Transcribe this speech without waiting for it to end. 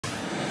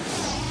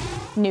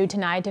New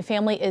tonight, a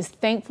family is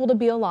thankful to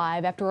be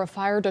alive after a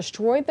fire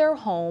destroyed their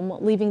home,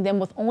 leaving them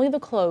with only the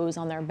clothes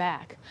on their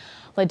back.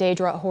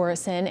 LaDaedra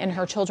Horrison and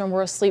her children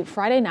were asleep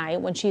Friday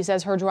night when she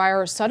says her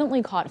dryer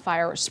suddenly caught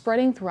fire,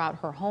 spreading throughout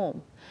her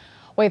home.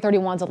 WAAY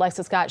 31's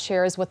Alexa Scott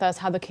shares with us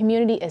how the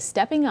community is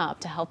stepping up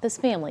to help this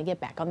family get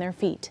back on their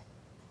feet.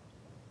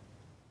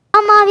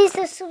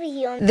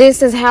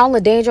 This is how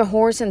LaDaedra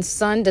Horrison's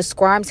son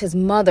describes his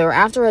mother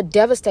after a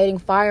devastating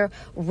fire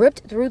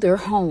ripped through their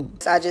home.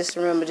 I just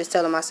remember just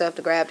telling myself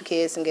to grab the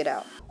kids and get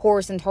out.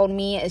 Horrison told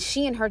me as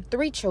she and her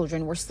 3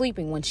 children were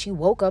sleeping when she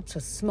woke up to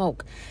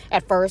smoke.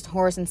 At first,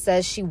 Horrison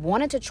says she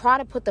wanted to try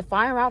to put the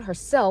fire out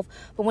herself,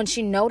 but when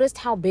she noticed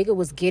how big it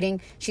was getting,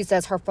 she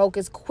says her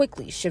focus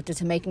quickly shifted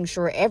to making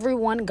sure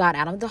everyone got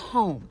out of the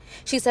home.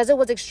 She says it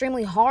was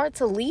extremely hard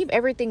to leave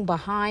everything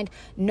behind,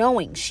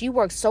 knowing she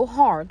worked so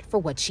hard for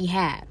what she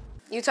had.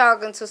 You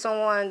talking to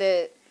someone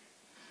that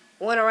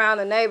went around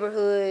the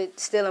neighborhood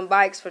stealing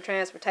bikes for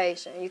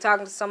transportation. You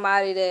talking to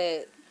somebody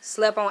that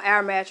slept on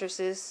air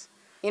mattresses.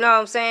 You know what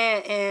I'm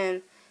saying?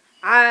 And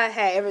I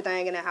had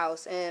everything in the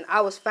house, and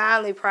I was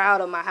finally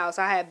proud of my house.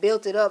 I had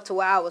built it up to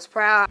where I was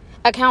proud.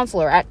 A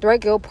counselor at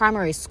Threadgill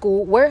Primary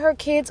School, where her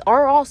kids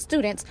are all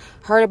students,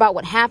 heard about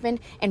what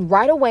happened and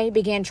right away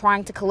began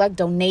trying to collect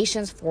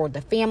donations for the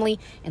family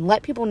and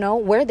let people know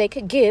where they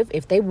could give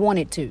if they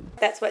wanted to.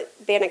 That's what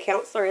being a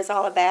counselor is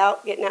all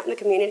about, getting out in the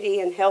community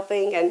and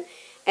helping and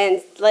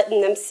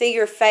letting them see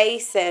your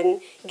face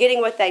and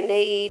getting what they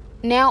need.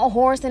 Now,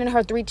 Horrison and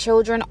her 3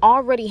 children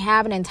already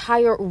have an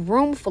entire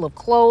room full of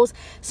clothes,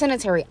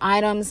 sanitary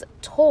items,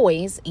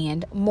 toys,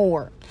 and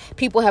more.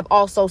 People have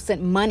also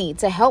sent money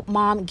to help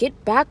Mom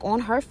get back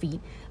on her feet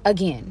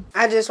again.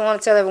 I just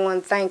want to tell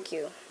everyone thank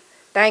you.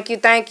 Thank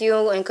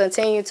you, and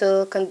continue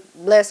to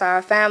bless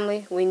our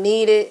family. We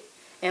need it,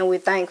 and we're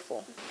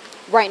thankful.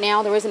 Right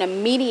now, there is an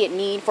immediate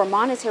need for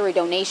monetary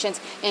donations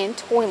and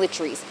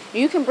toiletries.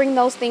 You can bring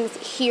those things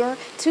here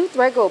to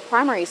Threadgill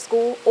Primary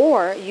School,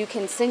 or you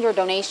can send your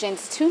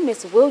donations to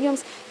Miss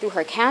Williams through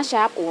her Cash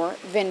App or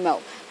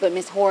Venmo. But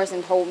Miss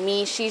Horrison told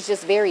me she's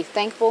just very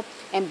thankful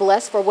and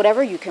blessed for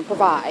whatever you can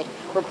provide.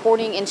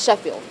 Reporting in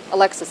Sheffield,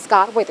 Alexa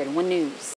Scott, WAAY 31 News.